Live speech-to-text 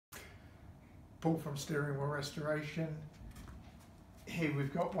Paul from Steering Wheel Restoration. Here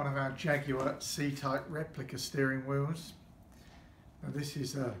we've got one of our Jaguar C-type replica steering wheels. Now this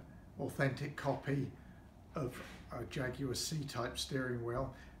is an authentic copy of a Jaguar C-type steering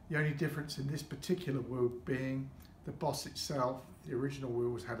wheel. The only difference in this particular wheel being the boss itself. The original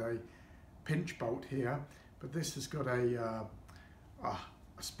wheels had a pinch bolt here, but this has got a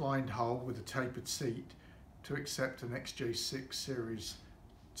splined hole with a tapered seat to accept an XJ6 Series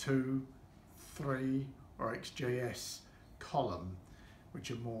 2, 3 or XJS column,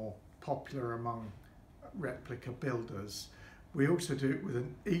 which are more popular among replica builders. We also do it with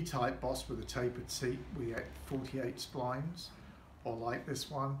an E-type boss with a tapered seat. We get 48 splines, or like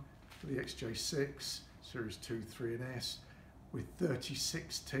this one for the XJ6 Series 2, 3 and S with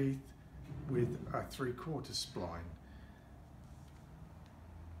 36 teeth with a 3/4 spline.